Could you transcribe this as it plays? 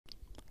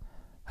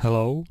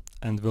Hello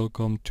and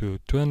welcome to a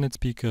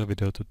NetSpeaker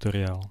video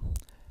tutorial.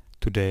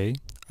 Today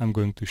I'm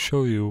going to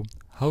show you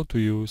how to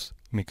use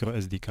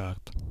microSD card.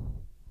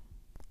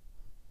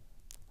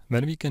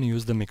 When we can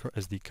use the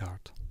microSD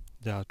card,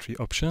 there are three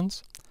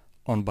options: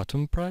 on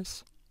button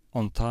press,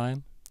 on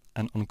time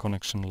and on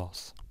connection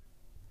loss.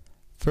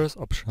 First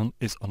option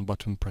is on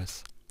button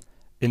press.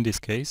 In this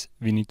case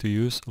we need to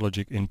use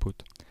logic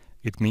input.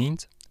 It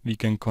means we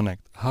can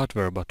connect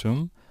hardware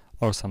button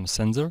or some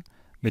sensor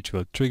which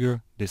will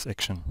trigger this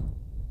action.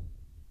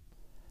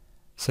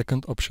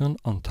 Second option,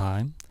 on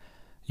time,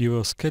 you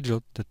will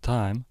schedule the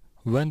time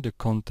when the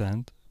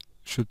content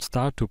should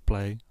start to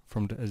play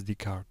from the SD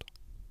card.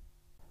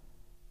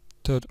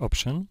 Third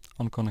option,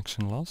 on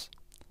connection loss,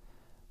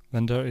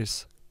 when there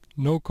is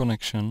no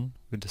connection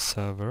with the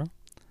server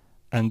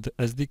and the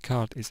SD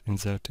card is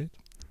inserted,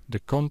 the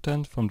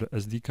content from the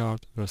SD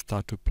card will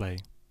start to play.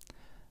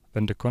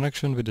 When the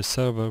connection with the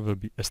server will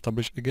be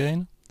established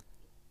again,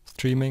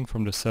 streaming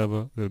from the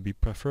server will be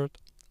preferred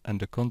and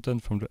the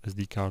content from the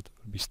SD card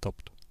will be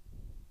stopped.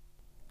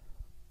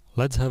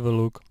 Let's have a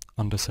look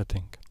on the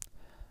setting.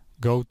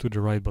 Go to the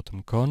right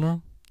bottom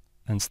corner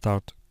and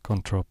start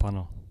Control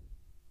Panel.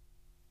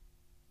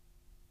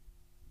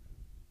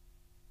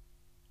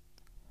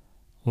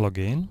 Log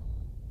in.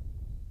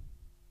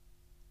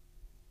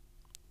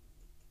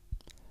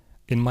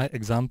 In my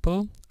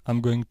example, I'm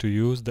going to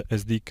use the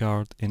SD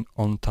card in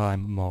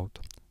on-time mode,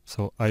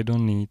 so I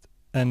don't need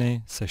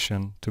any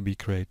session to be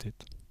created.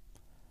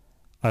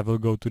 I will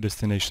go to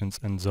Destinations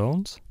and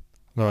Zones,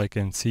 where I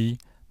can see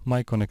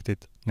my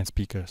connected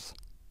NetSpeakers.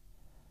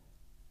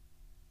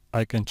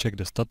 I can check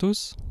the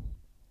status.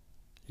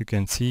 You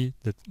can see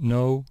that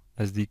no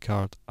SD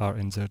card are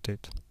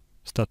inserted.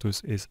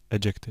 Status is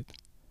ejected.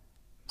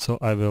 So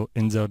I will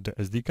insert the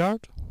SD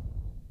card,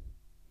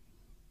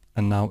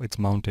 and now it's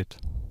mounted.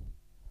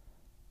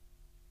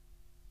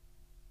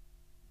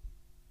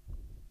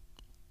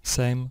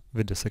 Same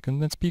with the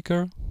second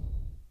NetSpeaker.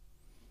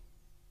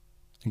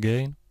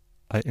 Again,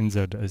 I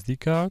insert the SD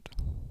card.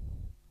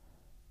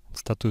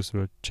 Status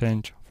will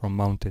change from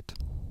mounted.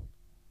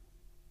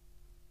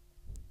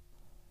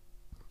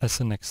 As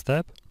a next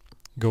step,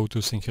 go to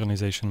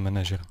Synchronization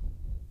Manager.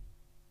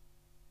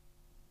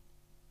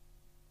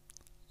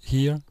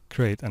 Here,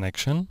 create an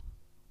action.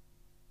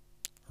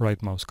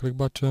 Right mouse click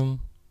button,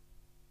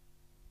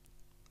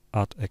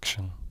 add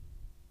action.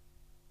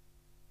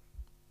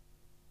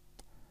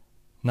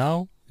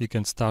 Now we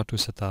can start to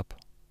set up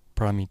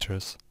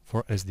parameters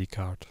for SD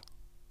card.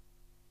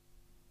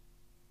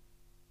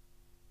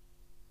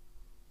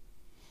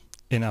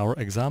 In our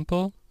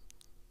example,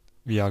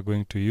 we are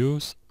going to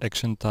use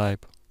action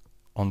type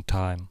on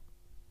time.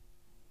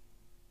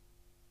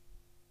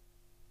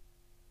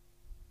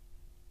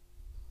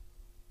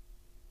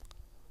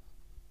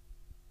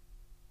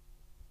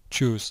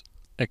 Choose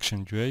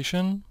action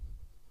duration,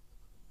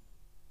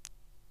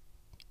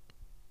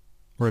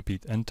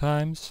 repeat n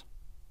times,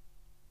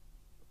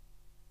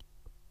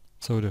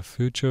 so the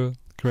future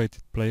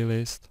created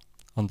playlist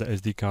on the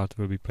SD card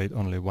will be played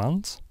only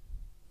once.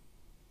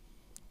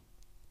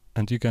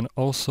 And you can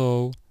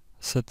also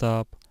set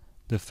up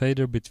the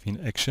fader between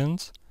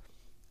actions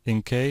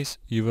in case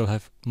you will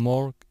have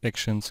more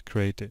actions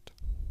created.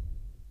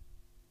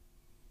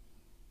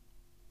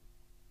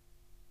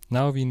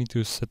 Now we need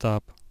to set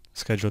up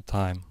schedule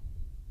time.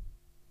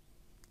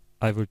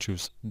 I will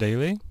choose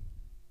daily,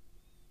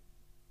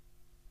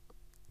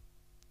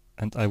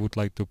 and I would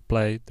like to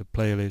play the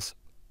playlist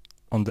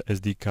on the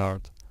SD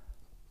card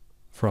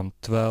from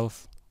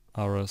 12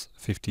 hours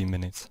 15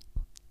 minutes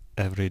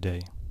every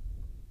day.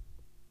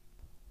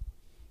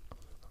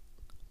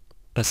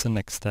 As a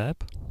next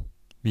step,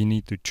 we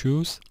need to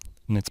choose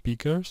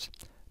NetSpeakers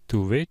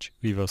to which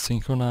we will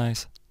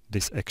synchronize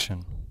this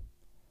action.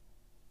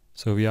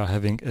 So we are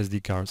having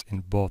SD cards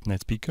in both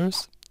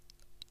NetSpeakers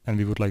and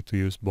we would like to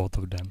use both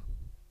of them.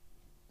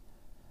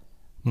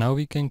 Now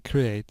we can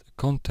create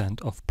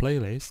content of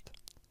playlist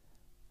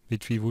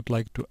which we would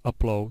like to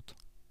upload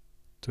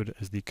to the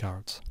SD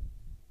cards.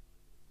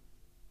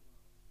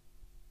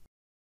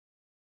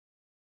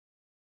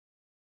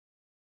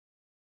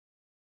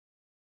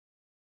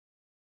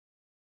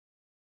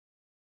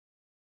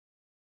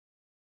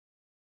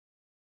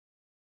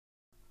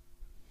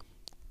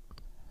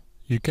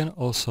 You can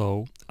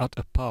also add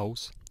a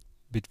pause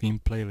between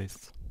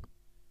playlists.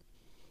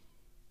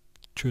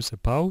 Choose a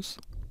pause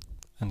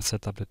and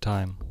set up the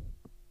time.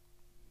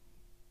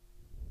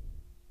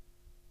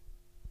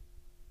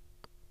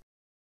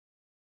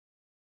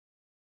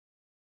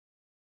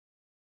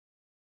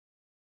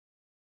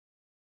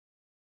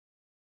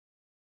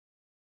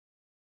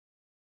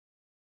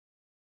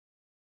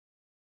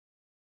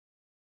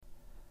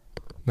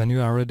 When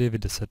you are ready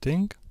with the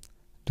setting,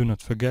 do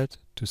not forget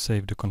to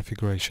save the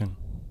configuration.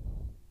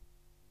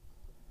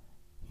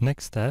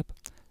 Next step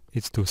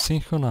is to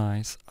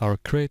synchronize our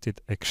created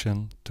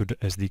action to the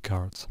SD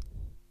cards.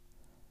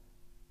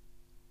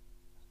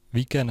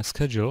 We can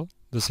schedule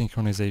the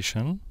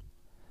synchronization.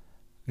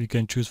 We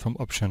can choose from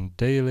option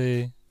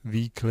daily,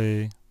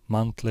 weekly,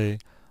 monthly,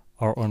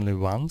 or only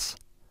once.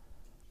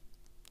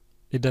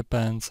 It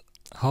depends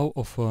how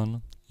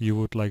often you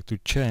would like to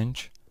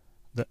change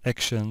the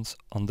actions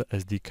on the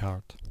SD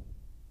card.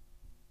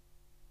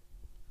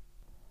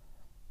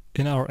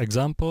 In our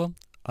example,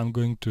 I'm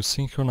going to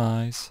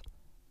synchronize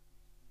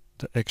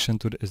the action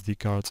to the SD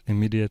cards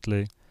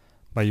immediately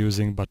by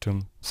using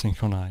button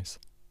Synchronize.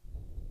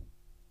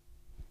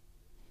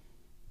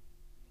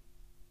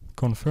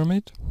 Confirm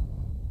it.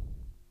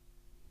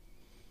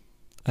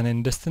 And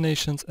in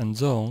destinations and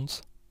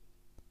zones,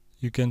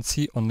 you can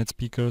see on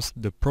NetSpeakers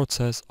the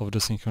process of the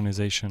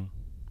synchronization.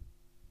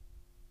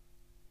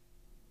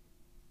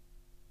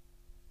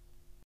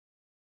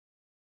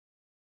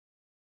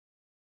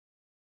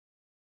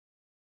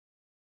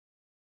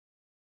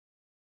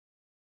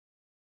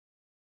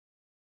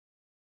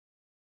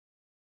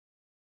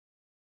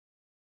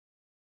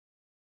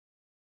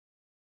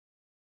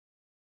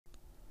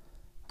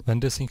 When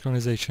the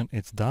synchronization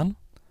is done,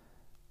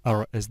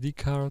 our SD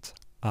cards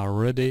are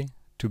ready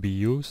to be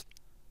used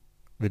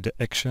with the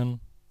action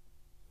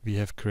we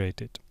have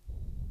created.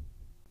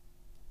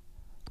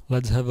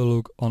 Let's have a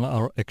look on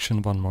our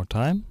action one more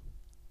time.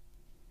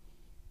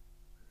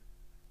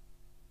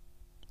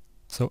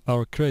 So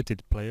our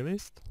created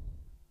playlist,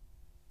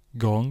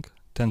 gong,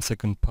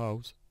 10-second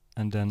pause,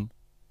 and then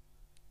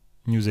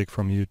music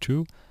from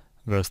YouTube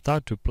will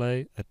start to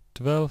play at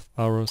 12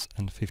 hours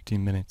and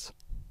 15 minutes.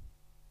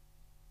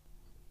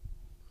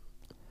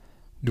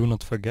 Do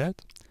not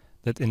forget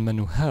that in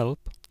menu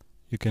Help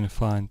you can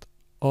find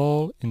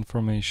all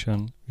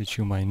information which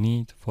you might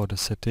need for the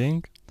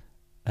setting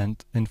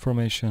and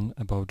information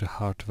about the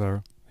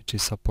hardware which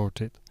is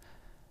supported.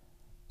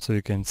 So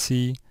you can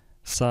see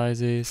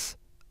sizes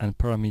and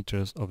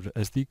parameters of the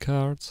SD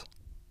cards,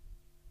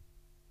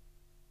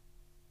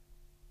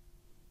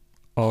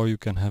 or you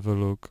can have a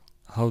look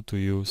how to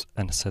use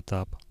and set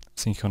up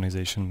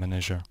Synchronization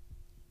Manager.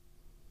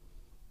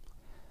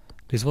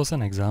 This was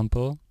an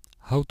example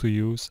how to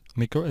use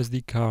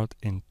microSD card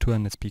into a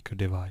NetSpeaker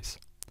device.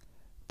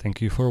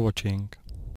 Thank you for watching.